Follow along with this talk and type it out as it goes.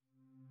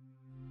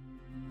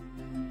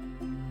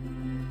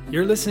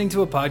You're listening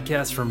to a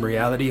podcast from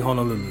Reality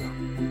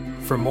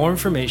Honolulu. For more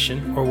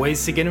information or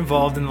ways to get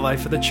involved in the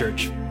life of the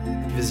church,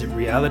 visit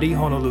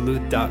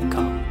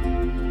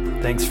realityhonolulu.com.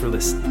 Thanks for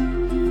listening.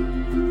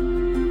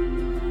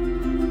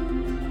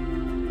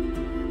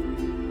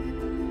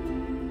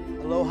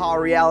 Aloha,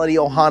 Reality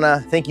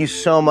Ohana. Thank you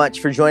so much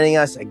for joining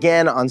us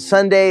again on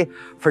Sunday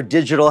for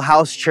Digital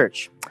House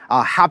Church.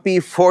 Happy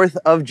 4th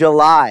of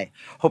July.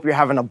 Hope you're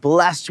having a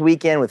blessed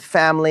weekend with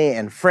family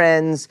and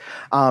friends.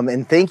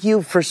 And thank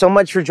you so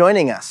much for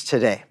joining us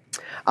today.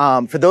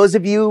 For those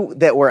of you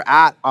that were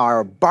at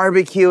our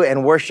barbecue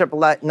and worship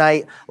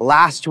night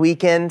last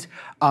weekend,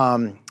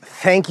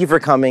 thank you for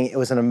coming. It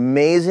was an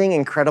amazing,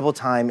 incredible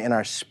time in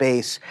our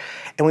space.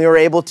 And we were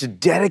able to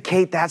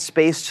dedicate that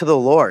space to the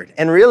Lord.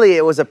 And really,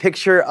 it was a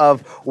picture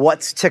of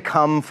what's to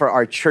come for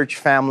our church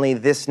family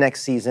this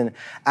next season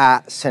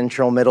at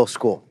Central Middle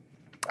School.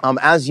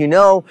 As you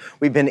know,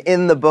 we've been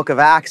in the book of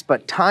Acts,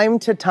 but time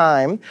to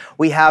time,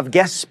 we have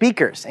guest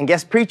speakers and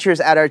guest preachers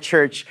at our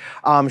church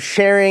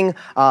sharing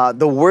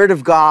the word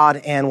of God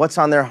and what's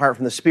on their heart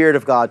from the Spirit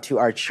of God to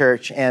our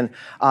church. And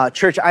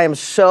church, I am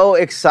so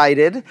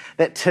excited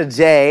that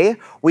today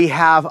we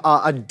have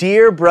a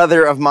dear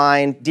brother of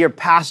mine, dear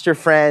pastor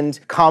friend,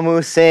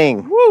 Kamu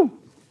Singh. Woo!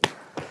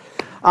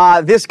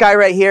 This guy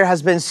right here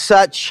has been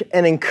such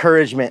an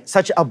encouragement,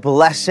 such a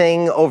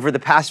blessing over the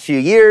past few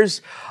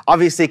years.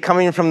 Obviously,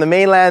 coming from the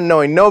mainland,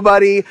 knowing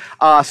nobody,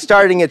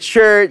 starting a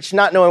church,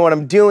 not knowing what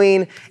I'm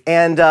doing,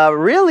 and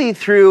really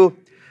through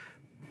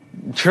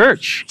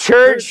church,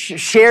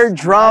 shared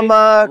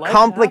drama,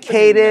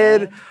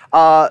 complicated,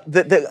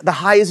 the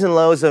highs and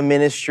lows of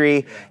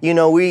ministry. You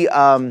know, it's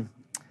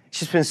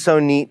just been so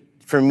neat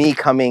for me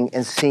coming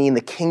and seeing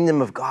the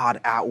kingdom of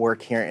God at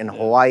work here in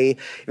Hawaii.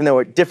 Even though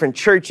we're different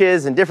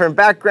churches and different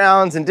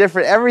backgrounds and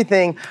different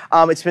everything,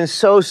 it's been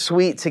so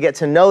sweet to get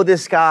to know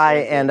this guy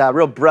and a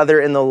real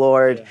brother in the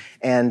Lord.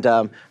 And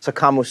so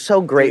Kamu,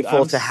 so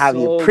grateful to have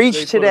you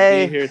preach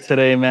today. To be here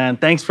today, man.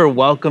 Thanks for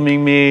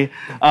welcoming me.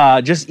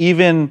 Just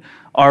even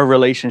our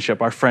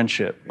relationship, our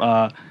friendship.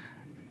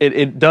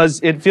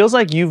 It feels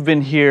like you've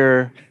been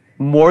here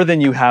more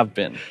than you have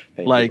been.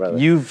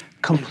 You've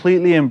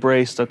completely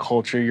embraced the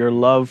culture, your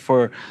love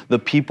for the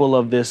people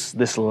of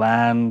this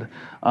land.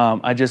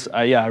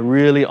 I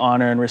really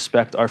honor and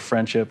respect our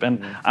friendship.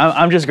 And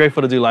I'm just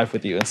grateful to do life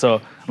with you. And so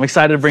I'm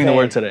excited to bring the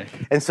word today.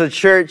 And so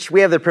church,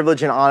 we have the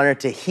privilege and honor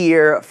to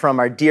hear from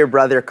our dear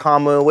brother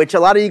Kamu, which a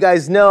lot of you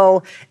guys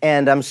know.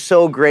 And I'm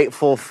so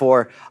grateful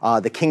for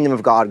the kingdom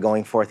of God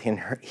going forth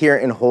here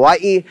in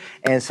Hawaii.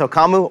 And so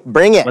Kamu,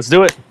 bring it. Let's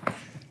do it.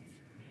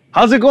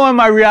 How's it going,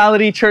 my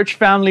Reality Church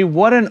family?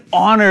 What an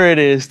honor it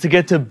is to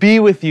get to be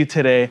with you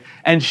today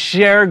and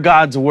share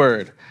God's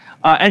word.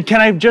 And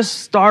can I just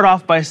start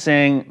off by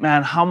saying,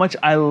 man, how much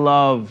I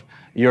love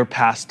your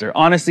pastor.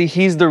 Honestly,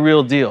 he's the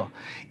real deal.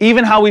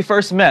 Even how we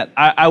first met,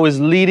 I was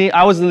the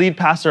lead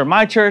pastor of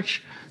my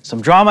church.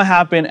 Some drama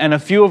happened, and a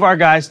few of our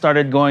guys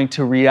started going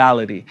to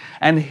Reality.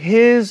 And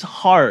his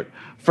heart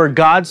for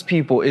God's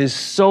people is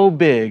so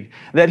big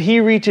that he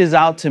reaches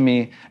out to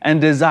me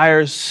and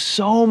desires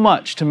so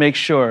much to make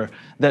sure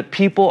that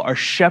people are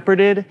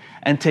shepherded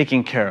and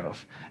taken care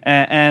of.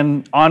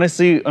 And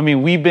honestly, I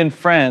mean, we've been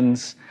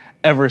friends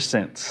ever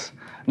since.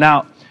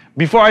 Now,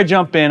 before I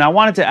jump in, I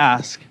wanted to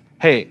ask,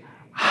 hey,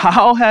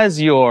 how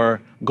has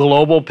your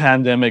global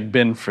pandemic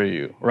been for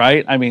you,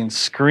 right? I mean,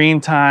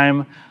 screen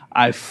time,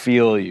 I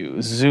feel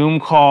you. Zoom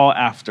call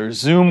after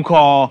Zoom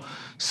call,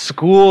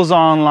 schools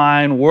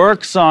online,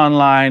 works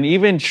online,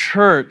 even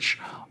church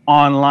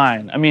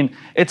online. I mean,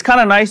 it's kind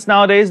of nice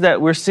nowadays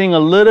that we're seeing a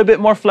little bit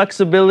more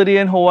flexibility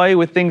in Hawaii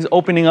with things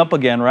opening up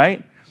again,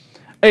 right?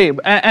 Hey,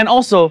 and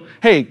also,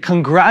 hey,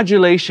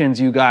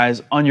 congratulations, you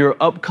guys, on your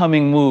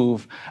upcoming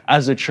move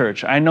as a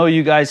church. I know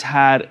you guys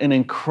had an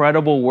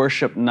incredible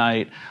worship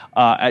night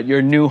at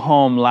your new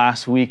home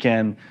last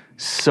weekend.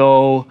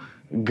 So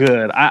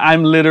good.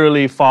 I'm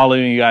literally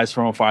following you guys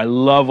from afar. I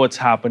love what's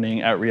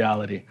happening at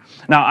Reality.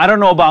 Now, I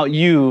don't know about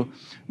you,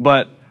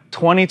 but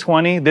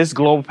 2020, this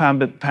global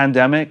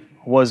pandemic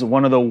was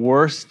one of the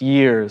worst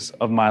years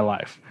of my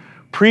life.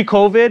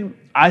 Pre-COVID,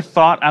 I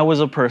thought I was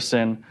a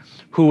person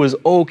who was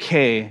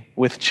okay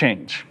with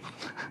change.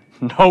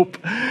 Nope.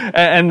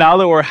 And now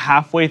that we're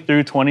halfway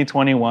through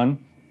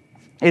 2021,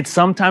 it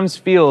sometimes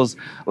feels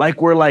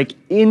like we're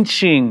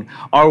inching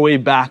our way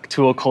back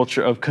to a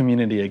culture of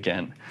community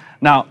again.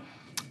 Now,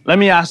 let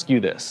me ask you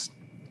this.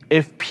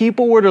 If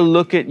people were to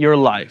look at your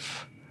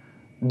life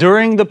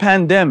during the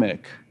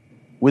pandemic,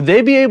 would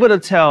they be able to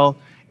tell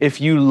if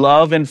you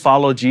love and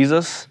follow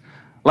Jesus?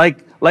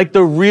 Like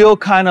the real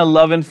kind of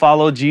love and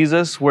follow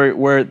Jesus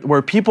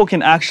where people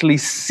can actually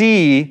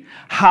see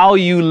how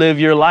you live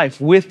your life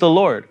with the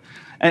Lord.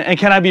 And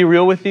can I be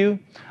real with you?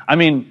 I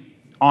mean,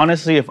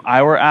 honestly, if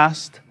I were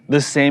asked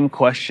the same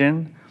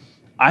question,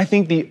 I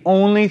think the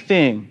only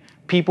thing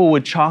people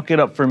would chalk it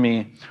up for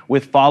me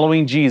with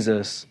following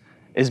Jesus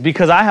is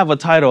because I have a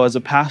title as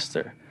a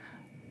pastor.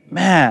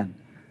 Man,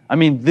 I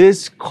mean,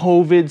 this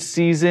COVID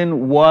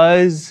season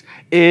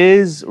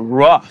is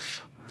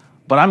rough.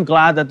 But I'm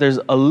glad that there's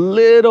a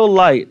little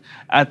light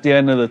at the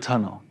end of the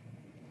tunnel.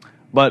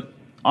 But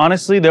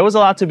honestly, there was a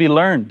lot to be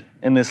learned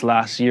in this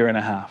last year and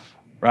a half,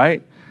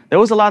 right? There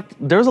was a lot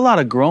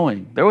of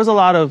growing. There was a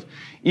lot of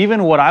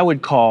even what I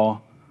would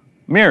call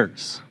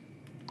mirrors.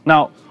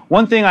 Now,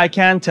 one thing I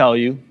can tell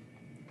you,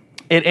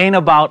 it ain't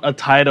about a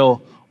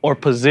title or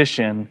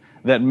position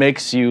that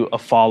makes you a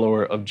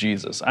follower of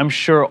Jesus. I'm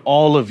sure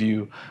all of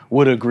you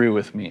would agree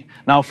with me.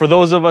 Now, for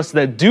those of us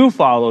that do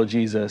follow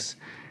Jesus,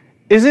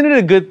 isn't it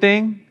a good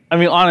thing? I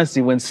mean,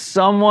 honestly, when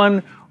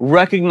someone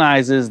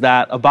recognizes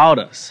that about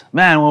us,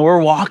 man, when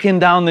we're walking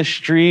down the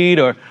street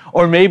or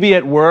maybe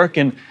at work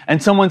and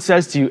someone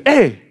says to you,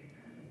 hey,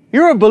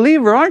 you're a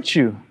believer, aren't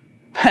you?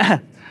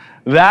 Man,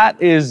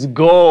 that is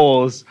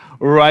goals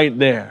right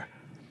there.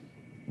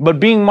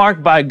 But being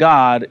marked by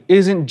God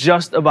isn't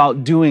just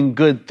about doing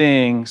good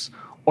things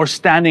or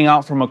standing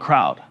out from a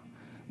crowd.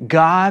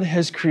 God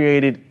has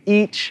created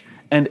each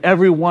and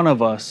every one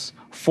of us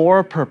for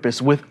a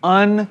purpose with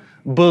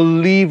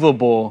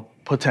unbelievable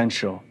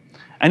potential.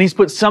 And He's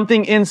put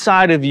something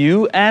inside of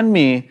you and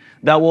me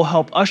that will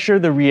help usher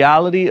the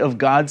reality of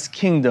God's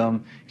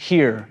kingdom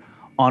here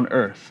on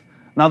earth.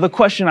 Now, the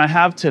question I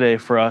have today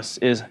for us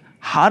is,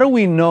 how do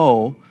we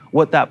know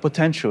what that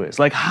potential is?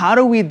 Like, how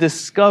do we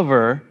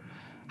discover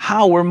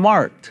how we're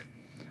marked?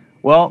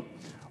 Well,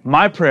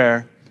 my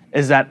prayer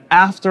is that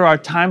after our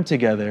time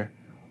together,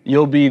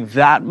 you'll be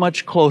that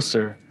much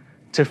closer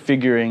to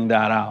figuring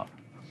that out.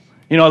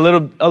 You know,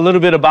 a little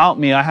bit about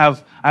me. I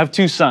have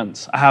two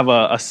sons. I have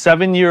a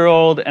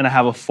 7-year-old and I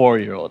have a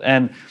 4-year-old.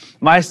 And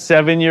my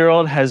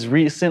 7-year-old has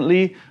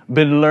recently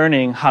been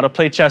learning how to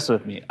play chess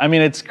with me. I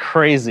mean, it's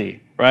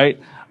crazy, right?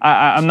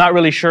 I'm not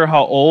really sure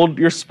how old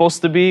you're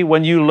supposed to be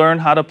when you learn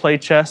how to play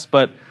chess,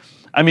 but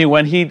I mean,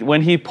 when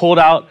he pulled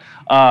out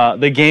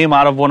the game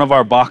out of one of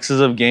our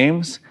boxes of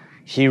games,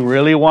 he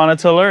really wanted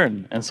to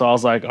learn. And so I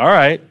was like, all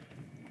right.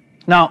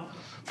 Now,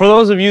 for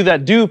those of you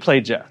that do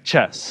play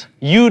chess,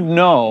 you'd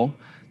know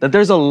that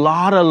there's a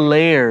lot of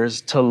layers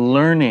to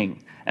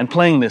learning and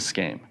playing this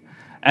game.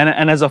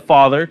 And as a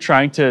father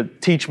trying to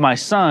teach my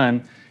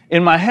son,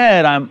 in my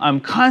head,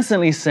 I'm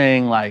constantly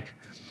saying, like,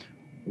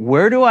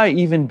 where do I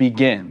even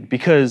begin?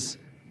 Because,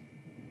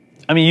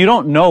 I mean, you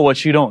don't know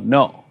what you don't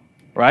know,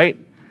 right?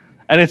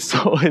 And it's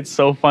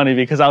so funny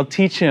because I'll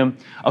teach him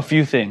a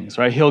few things,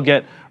 right? He'll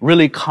get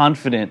really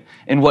confident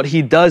in what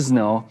he does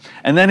know.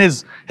 And then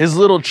his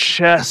little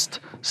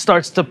chest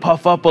starts to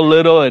puff up a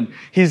little and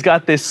he's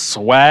got this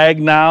swag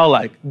now,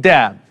 like,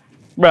 Dad,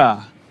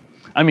 bruh,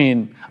 I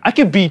mean, I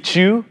could beat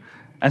you.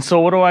 And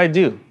so what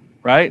do?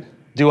 Right?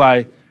 Do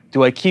I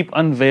keep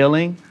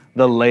unveiling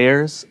the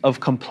layers of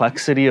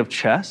complexity of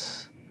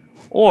chess?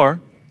 Or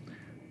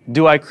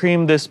do I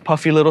cream this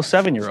puffy little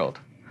 7-year-old?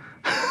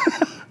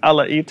 I'll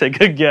let you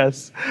take a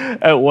guess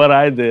at what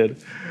I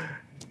did.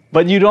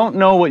 But you don't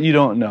know what you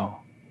don't know,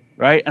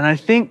 right? And I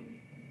think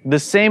the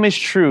same is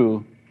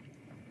true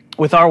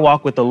with our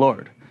walk with the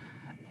Lord.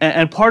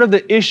 And part of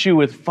the issue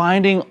with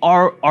finding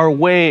our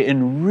way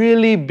in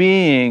really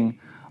being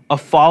a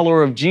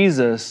follower of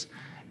Jesus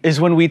is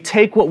when we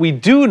take what we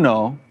do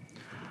know,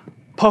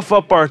 puff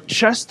up our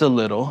chest a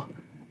little,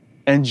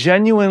 and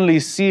genuinely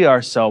see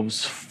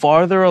ourselves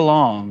farther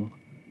along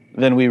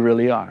than we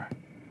really are.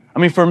 I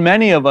mean, for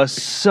many of us,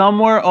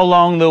 somewhere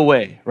along the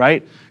way,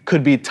 right?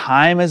 Could be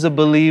time as a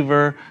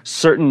believer,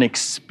 certain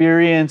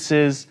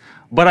experiences,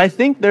 but I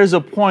think there's a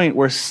point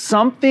where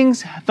something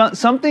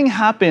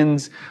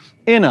happens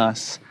in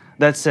us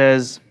that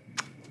says,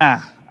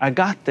 I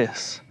got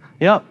this.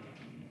 Yep,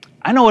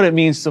 I know what it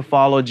means to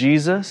follow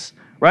Jesus,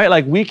 right?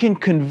 Like we can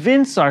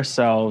convince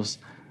ourselves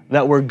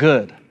that we're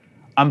good.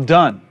 I'm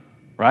done,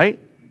 right?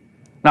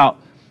 Now,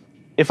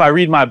 if I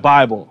read my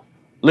Bible,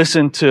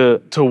 listen to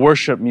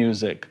worship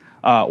music,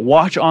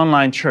 watch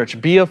online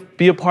church, be a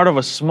part of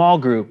a small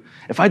group,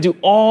 if I do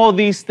all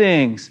these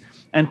things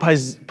and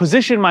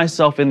position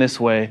myself in this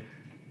way,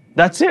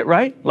 that's it,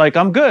 right? Like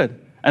I'm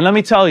good. And let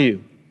me tell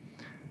you,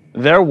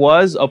 there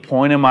was a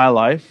point in my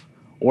life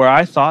where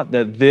I thought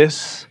that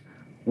this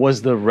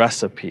was the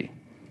recipe.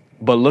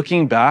 But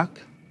looking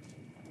back,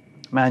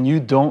 man, you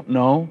don't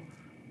know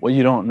what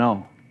you don't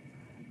know.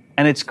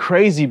 And it's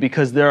crazy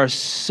because there are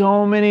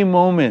so many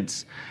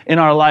moments in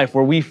our life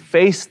where we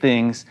face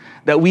things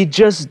that we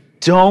just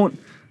don't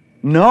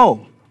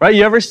know, right?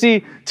 You ever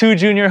see two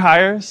junior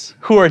hires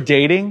who are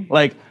dating?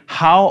 Like,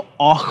 how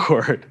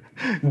awkward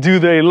do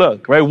they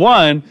look, right?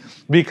 One,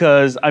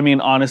 because, I mean,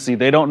 honestly,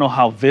 they don't know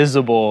how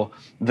visible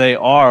they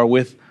are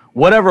with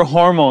whatever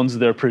hormones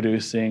they're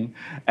producing.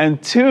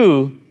 And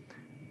two,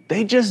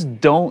 they just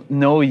don't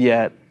know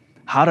yet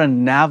how to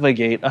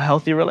navigate a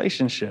healthy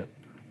relationship.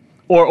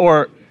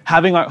 Or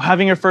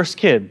having your first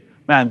kid.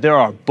 Man, there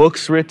are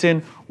books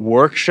written,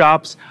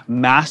 workshops,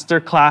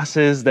 master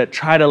classes that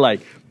try to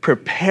like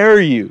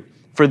prepare you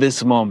for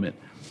this moment.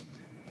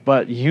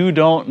 But you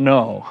don't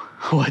know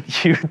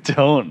what you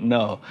don't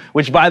know.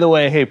 Which, by the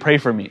way, hey, pray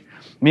for me.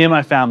 Me and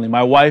my family.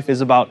 My wife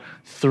is about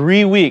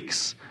 3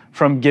 weeks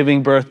from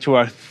giving birth to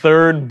our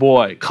third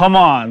boy. Come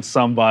on,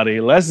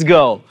 somebody, let's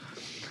go.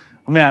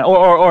 Man,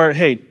 or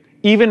hey,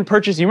 even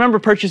you remember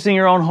purchasing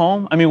your own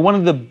home? I mean, one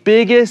of the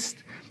biggest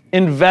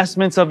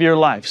investments of your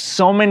life.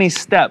 So many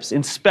steps,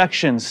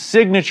 inspections,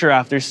 signature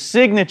after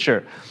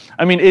signature.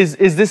 I mean, is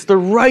this the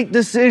right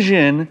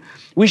decision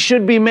we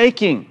should be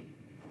making?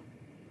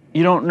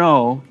 You don't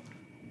know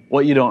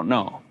what you don't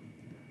know.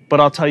 But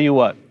I'll tell you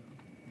what,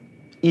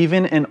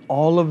 even in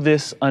all of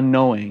this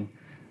unknowing,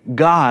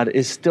 God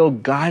is still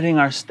guiding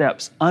our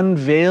steps,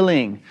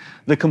 unveiling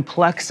the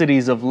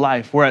complexities of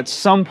life, where at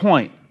some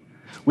point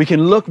we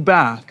can look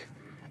back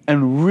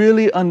and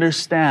really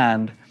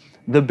understand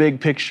the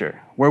big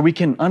picture, where we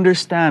can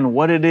understand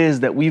what it is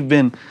that we've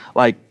been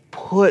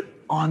put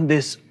on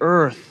this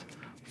earth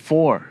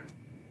for.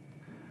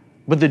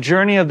 But the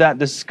journey of that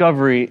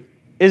discovery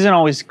isn't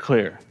always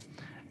clear.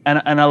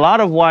 And a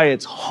lot of why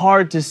it's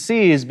hard to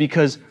see is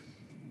because,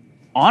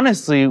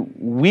 honestly,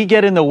 we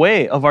get in the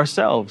way of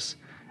ourselves.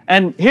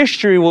 And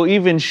history will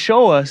even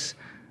show us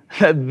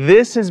that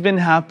this has been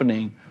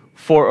happening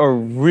for a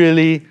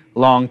really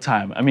long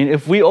time. I mean,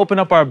 if we open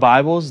up our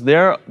Bibles,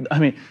 there's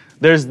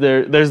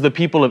the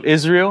people of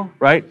Israel,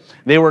 right?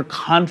 They were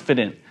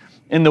confident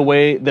in the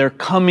way their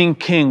coming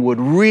king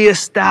would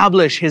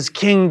reestablish his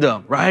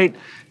kingdom, right?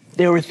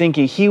 They were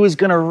thinking he was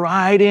going to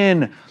ride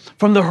in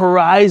from the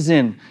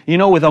horizon,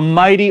 with a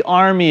mighty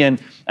army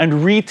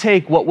and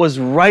retake what was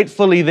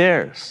rightfully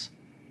theirs.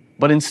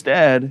 But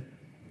instead,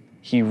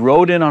 he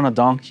rode in on a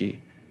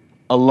donkey,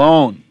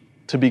 alone,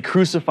 to be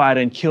crucified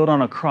and killed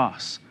on a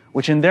cross,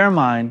 which in their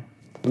mind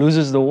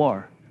loses the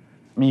war.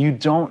 I mean, you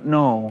don't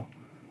know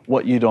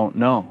what you don't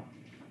know.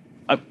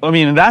 I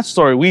mean, in that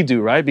story we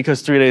do, right?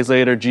 Because 3 days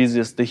later,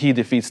 Jesus, he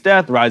defeats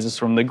death, rises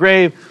from the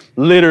grave,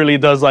 literally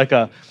does like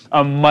a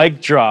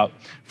mic drop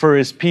for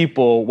his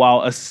people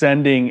while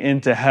ascending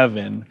into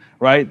heaven,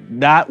 right?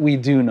 That we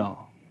do know.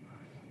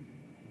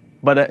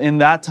 But in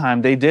that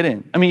time, they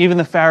didn't. I mean, even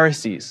the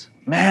Pharisees,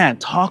 man,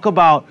 talk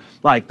about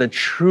the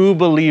true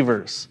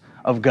believers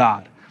of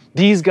God.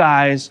 These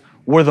guys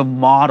were the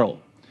model.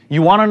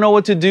 You want to know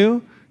what to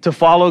do to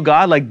follow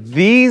God?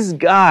 These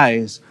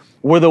guys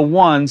were the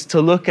ones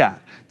to look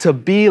at, to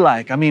be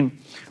like. I mean,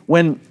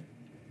 when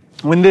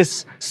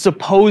this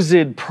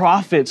supposed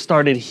prophet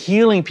started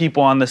healing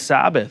people on the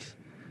Sabbath,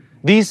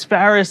 these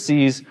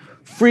Pharisees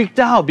freaked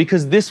out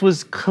because this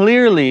was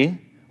clearly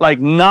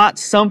not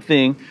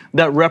something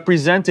that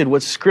represented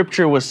what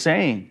Scripture was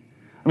saying.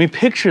 I mean,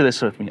 picture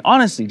this with me.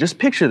 Honestly, just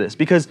picture this,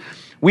 because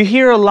we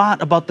hear a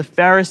lot about the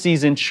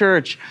Pharisees in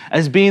church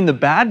as being the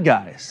bad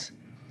guys.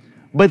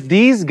 But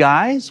these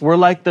guys were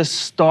like the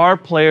star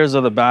players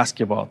of the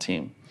basketball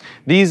team.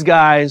 These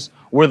guys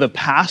were the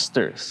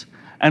pastors.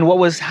 And what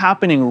was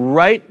happening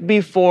right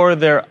before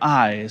their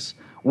eyes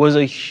was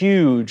a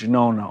huge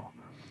no-no.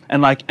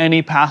 And like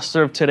any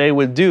pastor of today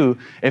would do,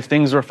 if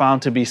things were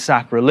found to be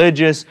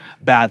sacrilegious,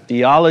 bad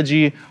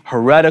theology,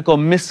 heretical,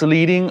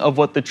 misleading of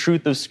what the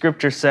truth of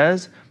Scripture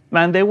says,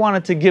 man, they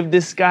wanted to give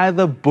this guy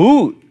the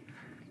boot.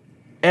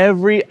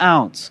 Every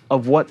ounce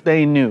of what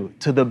they knew,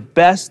 to the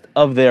best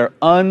of their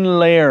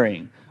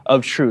unlayering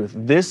of truth,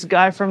 this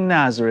guy from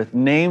Nazareth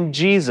named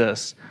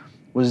Jesus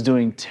was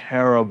doing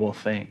terrible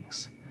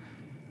things.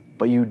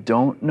 But you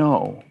don't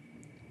know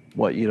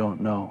what you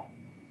don't know.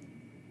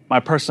 My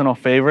personal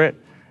favorite,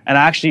 and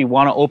I actually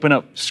want to open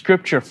up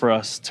Scripture for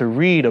us to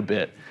read a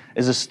bit,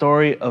 is a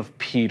story of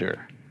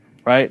Peter,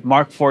 right?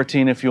 Mark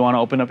 14, if you want to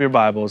open up your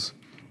Bibles.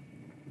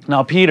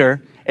 Now,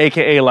 Peter,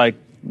 aka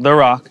the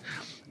Rock,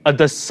 a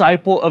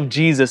disciple of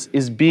Jesus,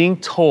 is being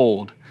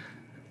told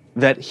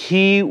that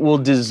he will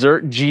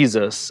desert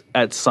Jesus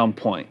at some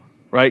point,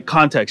 right?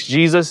 Context,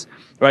 Jesus,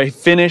 right,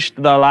 finished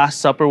the Last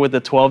Supper with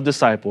the 12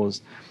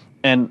 disciples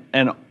and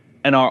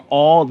are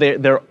all,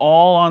 they're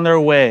all on their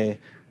way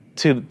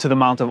to the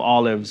Mount of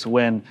Olives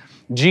when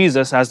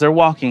Jesus, as they're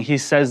walking, he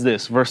says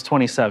this, verse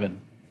 27.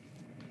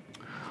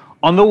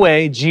 On the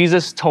way,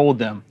 Jesus told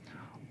them,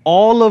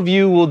 all of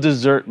you will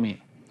desert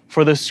me,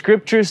 for the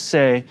Scriptures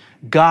say,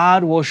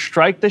 God will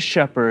strike the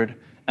shepherd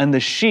and the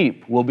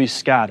sheep will be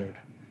scattered.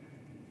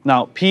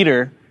 Now,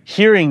 Peter,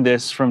 hearing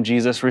this from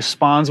Jesus,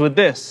 responds with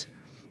this,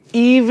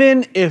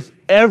 even if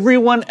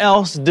everyone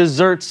else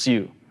deserts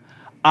you,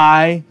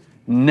 I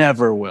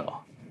never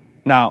will.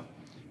 Now,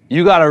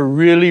 you got to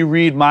really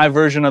read my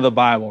version of the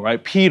Bible,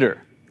 right?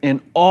 Peter,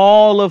 in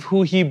all of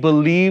who he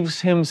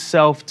believes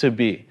himself to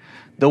be,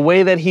 the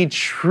way that he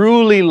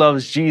truly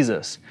loves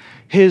Jesus,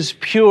 his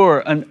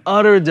pure and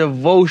utter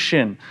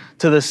devotion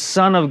to the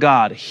Son of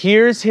God,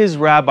 hears his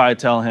rabbi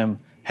tell him,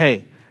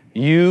 hey,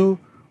 you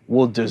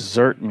will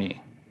desert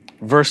me.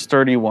 Verse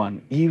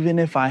 31, even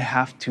if I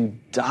have to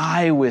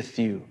die with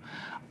you,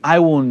 I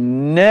will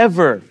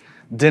never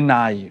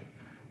deny you.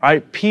 All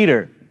right,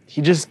 Peter,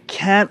 he just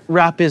can't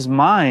wrap his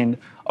mind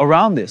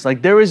around this.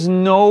 There is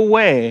no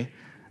way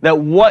that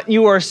what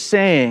you are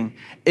saying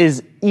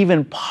is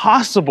even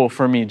possible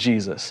for me,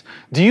 Jesus.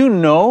 Do you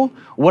know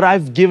what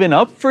I've given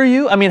up for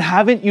you? I mean,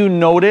 haven't you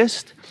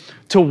noticed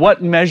to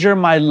what measure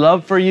my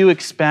love for you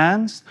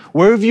expands?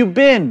 Where have you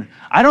been?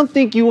 I don't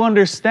think you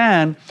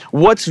understand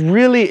what's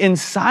really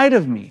inside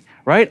of me,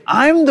 right? right?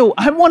 I'm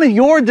one of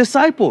your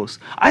disciples.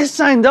 I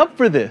signed up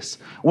for this.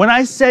 When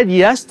I said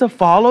yes to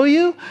follow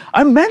you,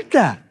 I meant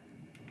that.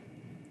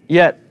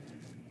 Yet,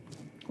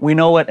 we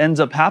know what ends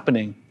up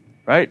happening,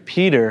 right?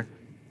 Peter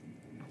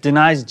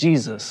denies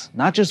Jesus,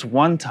 not just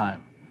one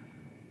time,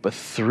 but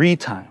 3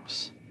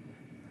 times.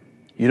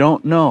 You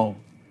don't know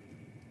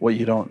what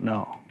you don't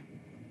know.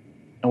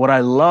 And what I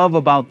love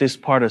about this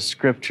part of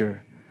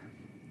Scripture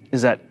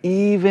is that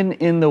even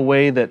in the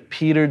way that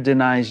Peter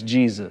denies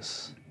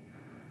Jesus,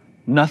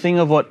 nothing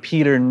of what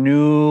Peter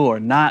knew or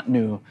not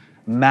knew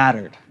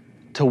mattered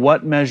to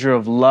what measure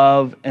of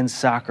love and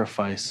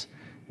sacrifice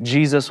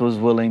Jesus was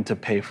willing to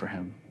pay for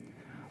him.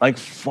 Like,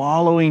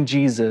 following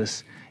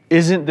Jesus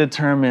isn't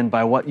determined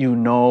by what you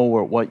know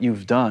or what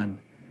you've done.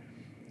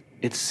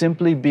 It's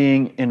simply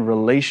being in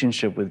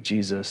relationship with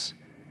Jesus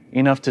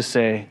enough to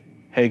say,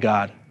 hey,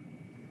 God,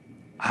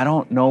 I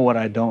don't know what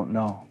I don't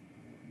know,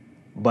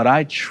 but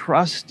I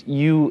trust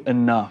you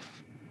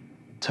enough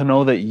to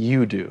know that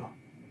you do.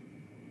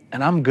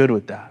 And I'm good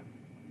with that.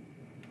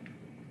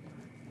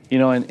 You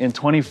know, in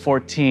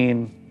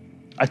 2014,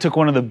 I took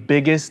one of the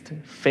biggest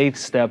faith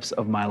steps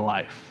of my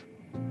life.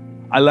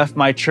 I left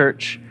my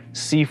church,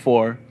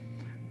 C4,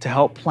 to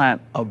help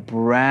plant a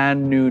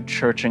brand new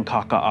church in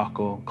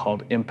Kaka'ako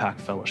called Impact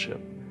Fellowship.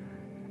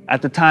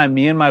 At the time,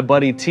 me and my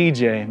buddy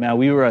TJ, man,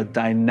 we were a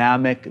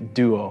dynamic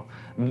duo,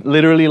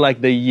 literally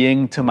like the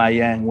yin to my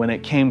yang when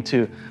it came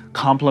to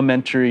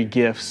complementary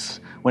gifts,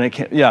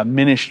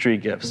 ministry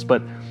gifts.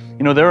 But,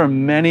 you know, there were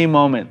many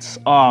moments,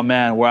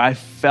 where I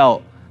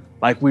felt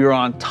like we were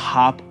on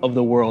top of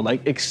the world,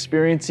 like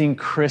experiencing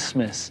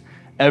Christmas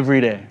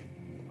every day.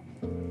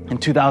 In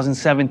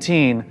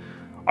 2017,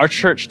 our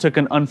church took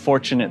an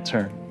unfortunate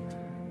turn.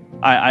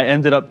 I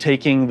ended up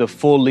taking the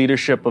full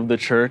leadership of the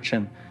church,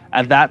 and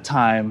at that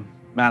time,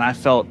 man, I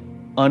felt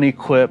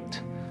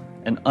unequipped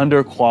and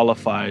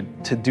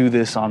underqualified to do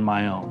this on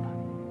my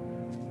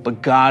own.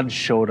 But God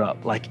showed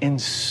up, like in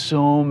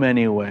so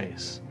many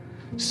ways.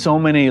 So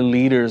many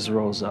leaders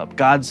rose up.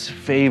 God's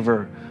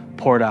favor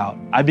poured out.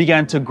 I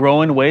began to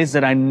grow in ways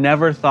that I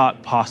never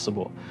thought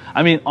possible.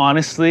 I mean,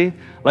 honestly,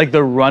 like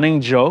the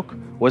running joke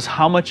was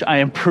how much I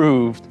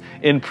improved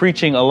in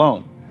preaching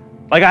alone.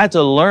 Like, I had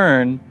to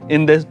learn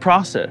in this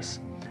process.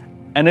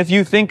 And if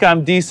you think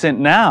I'm decent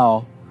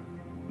now,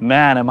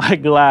 man, am I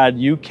glad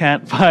you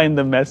can't find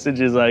the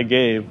messages I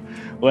gave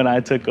when I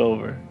took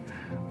over.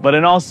 But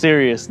in all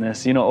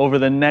seriousness, you know, over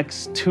the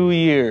next 2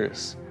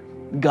 years,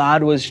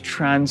 God was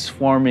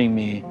transforming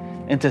me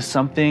into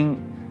something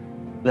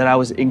that I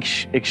was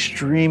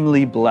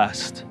extremely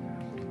blessed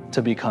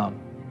to become.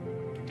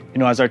 You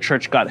know, as our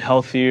church got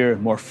healthier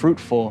and more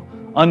fruitful,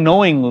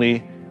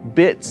 unknowingly,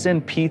 bits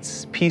and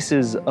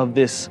pieces of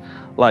this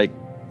like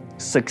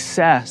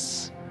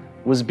success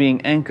was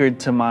being anchored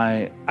to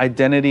my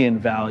identity and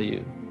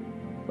value.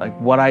 Like,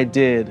 what I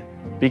did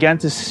began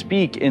to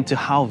speak into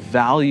how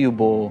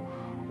valuable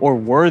or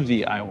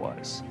worthy I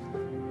was.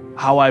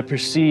 How I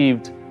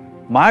perceived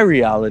my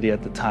reality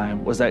at the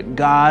time was that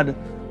God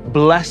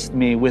blessed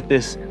me with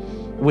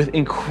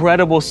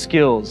incredible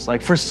skills,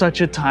 like for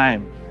such a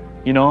time,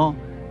 you know?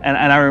 And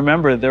I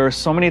remember there were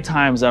so many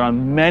times that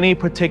on many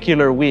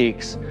particular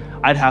weeks,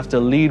 I'd have to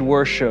lead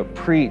worship,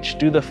 preach,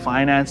 do the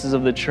finances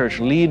of the church,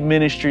 lead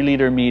ministry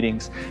leader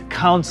meetings,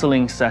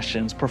 counseling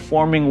sessions,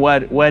 performing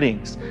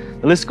weddings.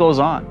 The list goes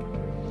on.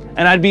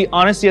 And I'd be,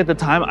 honestly, at the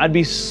time, I'd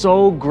be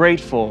so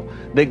grateful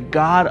that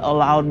God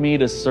allowed me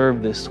to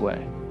serve this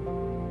way.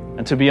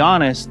 And to be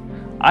honest,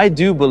 I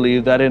do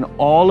believe that in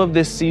all of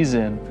this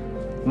season,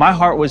 my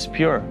heart was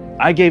pure.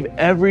 I gave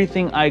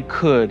everything I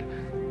could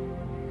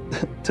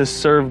to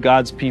serve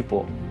God's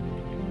people.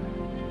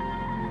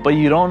 But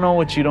you don't know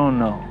what you don't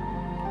know.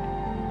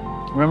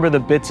 Remember the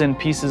bits and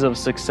pieces of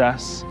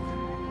success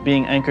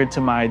being anchored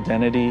to my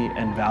identity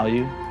and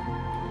value?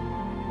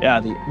 Yeah,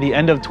 the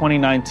end of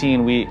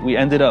 2019, we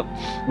ended up,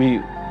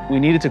 we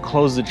needed to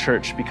close the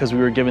church because we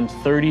were given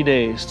 30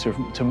 days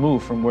to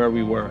move from where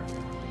we were.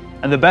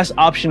 And the best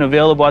option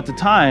available at the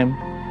time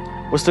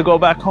was to go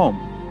back home,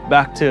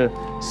 back to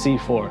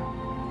C4.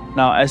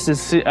 Now,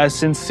 as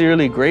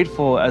sincerely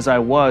grateful as I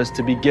was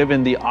to be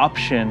given the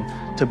option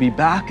to be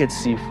back at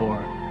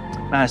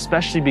C4, man,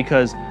 especially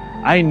because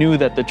I knew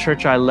that the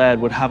church I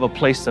led would have a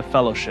place to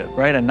fellowship,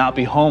 right, and not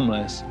be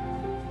homeless.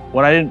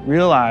 What I didn't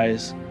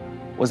realize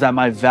was that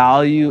my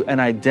value and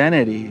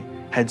identity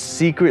had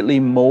secretly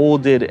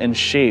molded and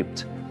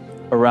shaped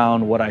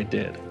around what I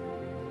did.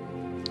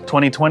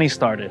 2020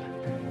 started,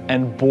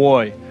 and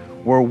boy,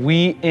 were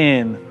we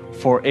in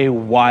for a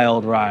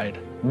wild ride.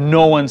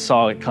 No one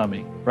saw it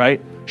coming,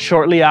 right?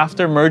 Shortly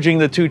after merging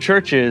the two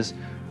churches,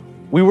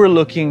 we were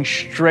looking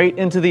straight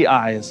into the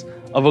eyes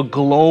of a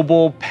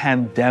global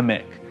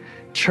pandemic.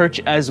 Church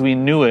as we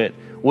knew it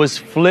was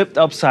flipped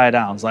upside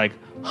down. It's like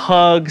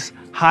hugs,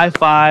 high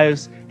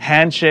fives,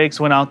 handshakes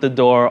went out the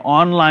door,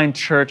 online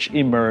church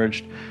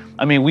emerged.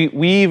 I mean,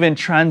 we even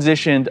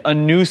transitioned a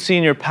new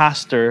senior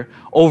pastor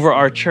over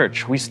our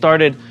church. We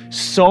started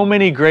so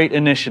many great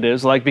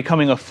initiatives, like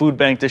becoming a food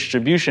bank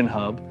distribution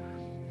hub.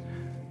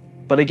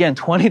 But again,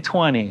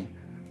 2020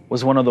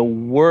 was one of the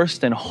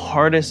worst and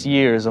hardest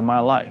years of my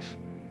life.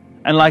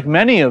 And like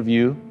many of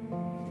you,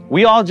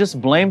 we all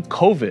just blamed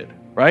COVID,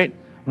 right?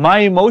 My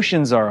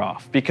emotions are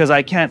off because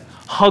I can't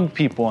hug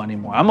people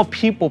anymore. I'm a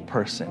people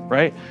person,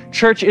 right?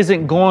 Church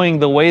isn't going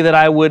the way that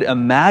I would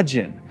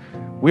imagine.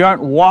 We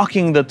aren't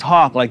walking the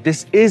talk. Like,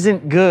 this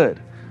isn't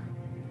good.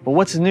 But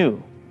what's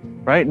new,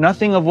 right?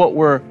 Nothing of what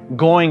we're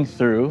going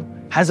through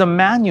has a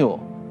manual.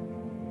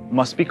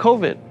 Must be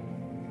COVID.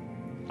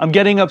 I'm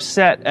getting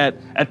upset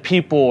at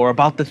people or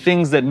about the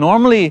things that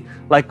normally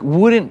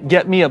wouldn't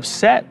get me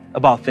upset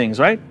about things,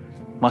 right?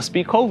 Must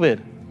be COVID.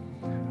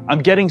 I'm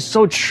getting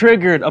so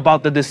triggered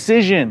about the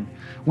decision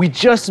we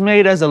just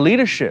made as a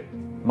leadership.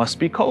 Must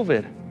be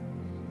COVID.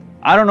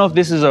 I don't know if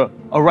this is a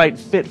right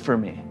fit for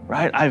me,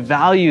 right? I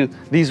value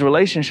these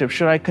relationships.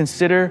 Should I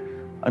consider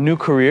a new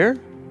career?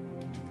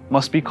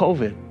 Must be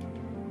COVID.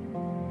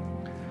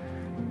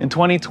 In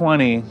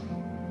 2020,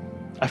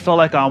 I felt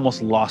like I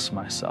almost lost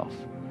myself.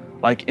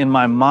 Like, in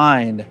my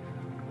mind,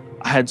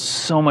 I had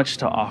so much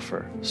to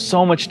offer,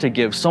 so much to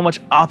give, so much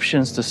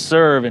options to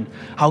serve, and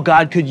how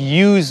God could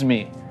use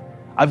me.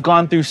 I've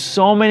gone through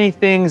so many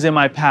things in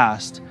my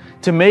past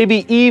to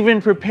maybe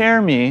even prepare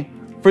me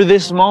for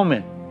this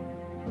moment.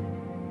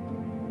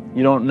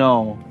 You don't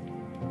know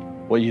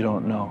what you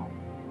don't know.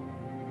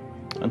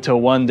 Until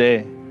one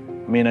day,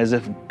 as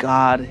if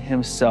God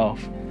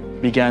Himself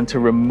began to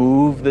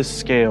remove the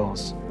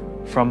scales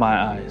from my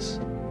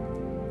eyes.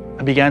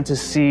 I began to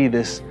see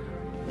this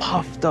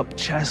puffed up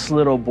chest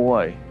little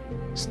boy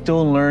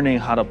still learning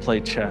how to play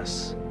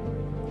chess.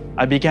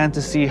 I began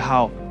to see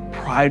how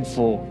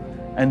prideful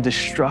and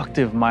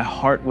destructive my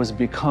heart was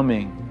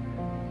becoming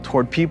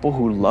toward people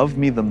who loved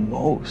me the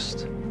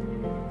most.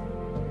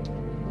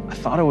 I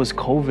thought it was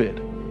COVID.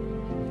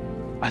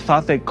 I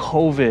thought that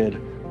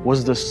COVID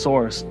was the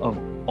source of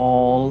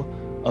all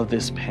of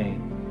this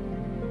pain.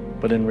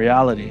 But in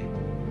reality,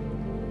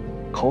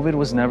 COVID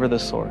was never the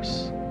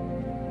source.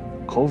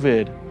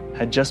 COVID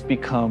had just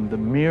become the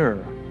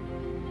mirror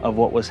of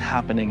what was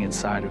happening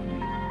inside of me.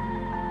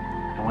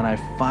 And when I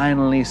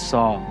finally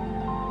saw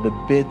the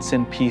bits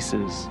and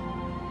pieces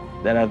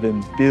that have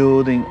been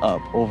building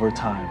up over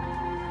time,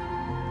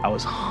 I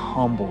was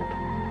humbled.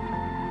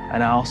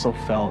 And I also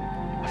felt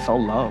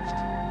loved.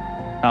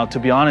 Now, to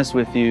be honest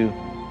with you,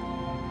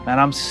 man,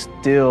 I'm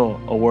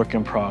still a work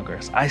in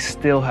progress. I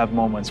still have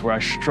moments where I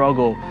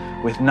struggle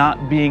with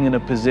not being in a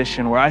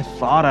position where I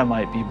thought I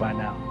might be by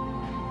now.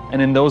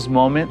 And in those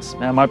moments,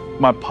 man,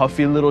 my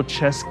puffy little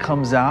chest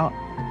comes out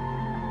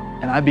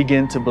and I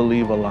begin to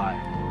believe a lie.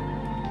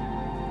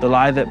 The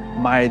lie that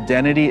my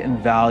identity and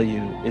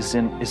value is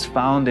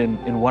found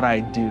in what I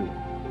do.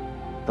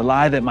 The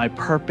lie that my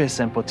purpose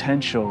and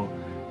potential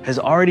has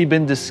already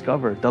been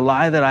discovered. The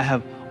lie that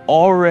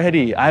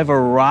I've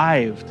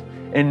arrived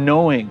in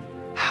knowing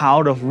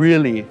how to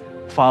really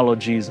follow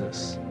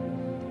Jesus.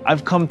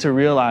 I've come to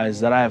realize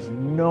that I have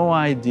no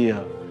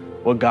idea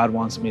what God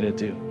wants me to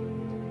do.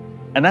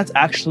 And that's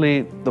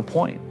actually the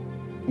point.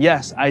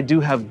 Yes, I do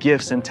have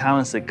gifts and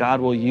talents that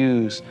God will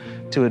use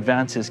to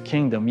advance His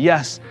kingdom.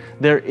 Yes,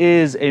 there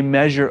is a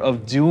measure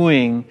of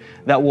doing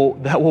that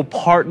will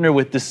partner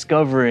with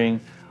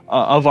discovering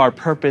of our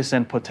purpose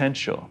and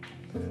potential.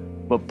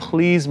 But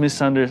please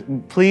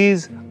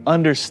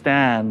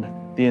understand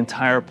the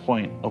entire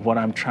point of what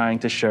I'm trying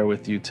to share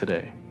with you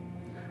today.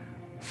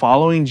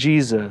 Following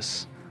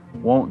Jesus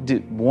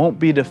won't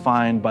be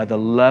defined by the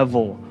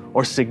level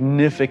or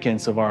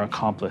significance of our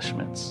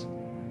accomplishments.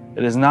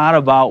 It is not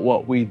about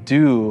what we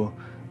do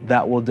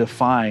that will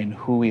define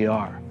who we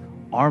are.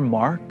 Our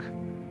mark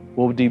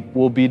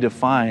will be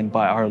defined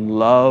by our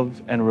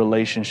love and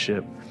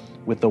relationship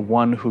with the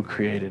one who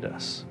created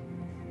us.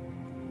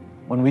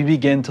 When we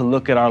begin to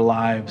look at our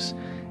lives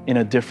in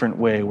a different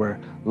way, where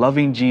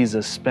loving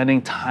Jesus,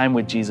 spending time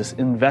with Jesus,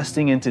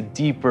 investing into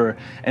deeper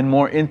and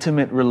more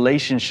intimate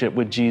relationship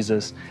with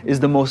Jesus is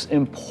the most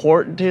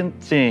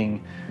important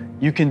thing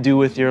you can do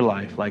with your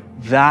life. Like,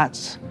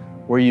 that's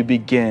where you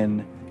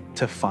begin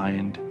to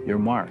find your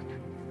mark.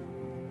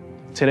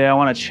 Today, I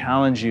want to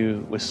challenge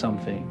you with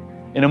something.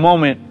 In a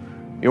moment,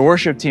 your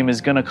worship team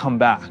is going to come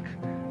back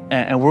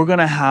and we're going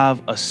to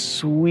have a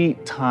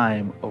sweet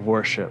time of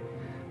worship.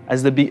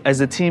 As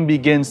the team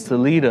begins to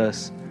lead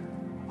us,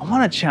 I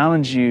want to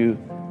challenge you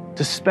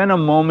to spend a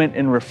moment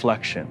in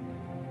reflection,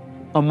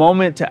 a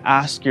moment to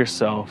ask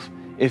yourself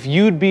if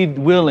you'd be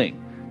willing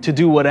to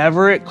do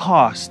whatever it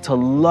costs to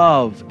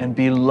love and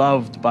be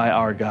loved by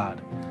our God.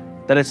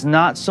 That it's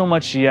not so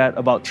much yet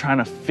about trying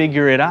to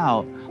figure it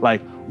out, like,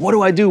 what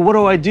do I do? What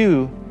do I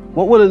do?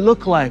 What will it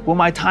look like? Will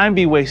my time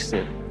be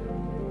wasted?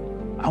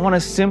 I want to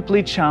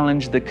simply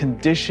challenge the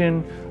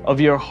condition of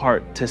your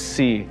heart to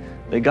see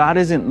that God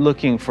isn't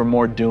looking for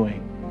more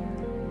doing.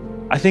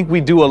 I think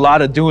we do a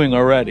lot of doing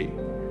already.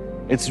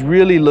 It's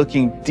really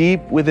looking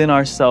deep within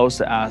ourselves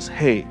to ask,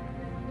 hey,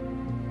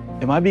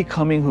 am I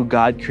becoming who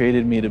God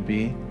created me to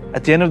be?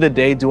 At the end of the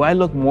day, do I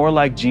look more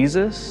like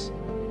Jesus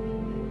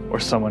or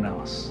someone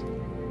else?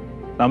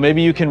 Now,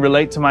 maybe you can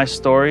relate to my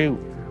story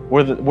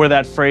where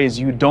that phrase,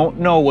 you don't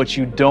know what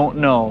you don't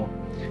know,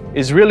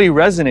 is really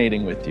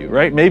resonating with you,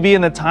 right? Maybe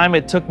in the time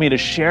it took me to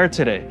share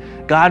today,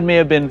 God may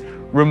have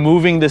been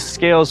removing the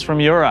scales from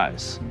your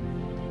eyes.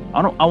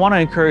 I want to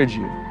encourage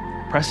you,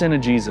 press into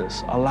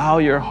Jesus. Allow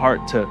your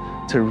heart to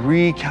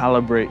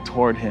recalibrate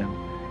toward him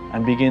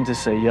and begin to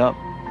say, yup,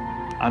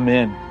 I'm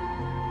in.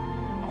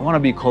 I want to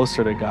be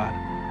closer to God.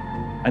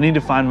 I need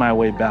to find my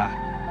way back.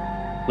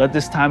 Let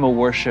this time of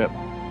worship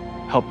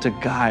help to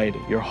guide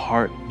your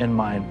heart and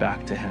mind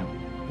back to him.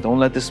 Don't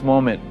let this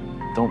moment,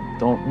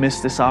 don't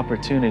miss this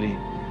opportunity,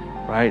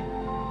 right?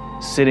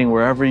 Sitting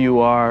wherever you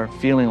are,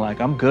 feeling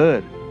like I'm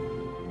good.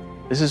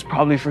 This is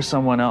probably for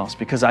someone else,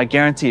 because I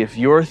guarantee if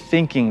you're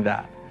thinking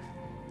that,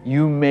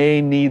 you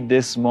may need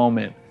this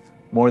moment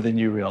more than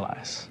you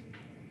realize.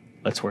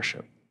 Let's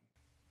worship.